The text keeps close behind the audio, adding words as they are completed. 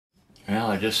Well,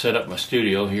 I just set up my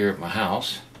studio here at my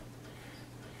house.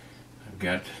 I've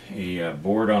got a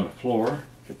board on the floor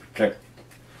to protect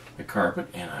the carpet,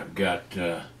 and I've got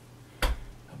a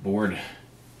board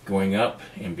going up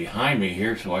and behind me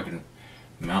here so I can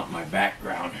mount my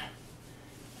background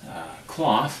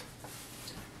cloth.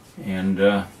 And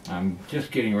I'm just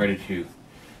getting ready to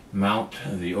mount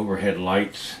the overhead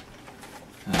lights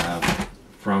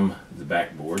from the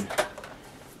backboard,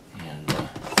 and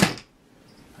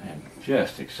I'm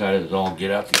just excited as all get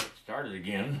out to get started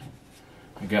again.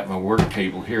 I got my work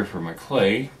table here for my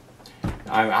clay.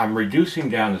 I'm reducing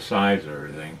down the size of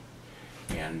everything,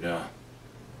 and I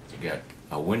got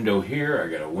a window here, I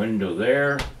got a window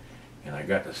there, and I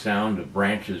got the sound of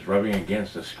branches rubbing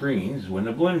against the screens when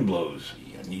the wind blows.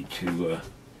 I need to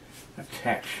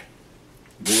attach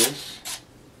this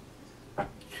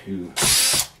to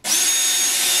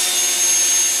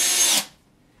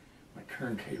my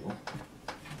turntable.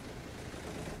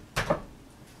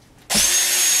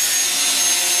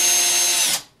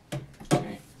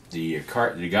 Okay.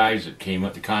 The guys that came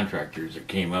up, the contractors that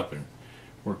came up and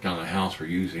worked on the house, were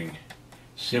using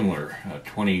similar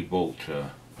 20-volt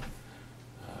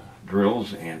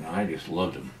drills, and I just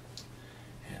loved them.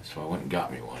 And so I went and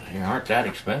got me one. They aren't that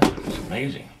expensive. It's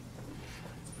amazing.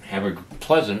 Have a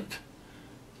pleasant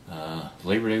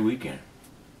Labor Day weekend.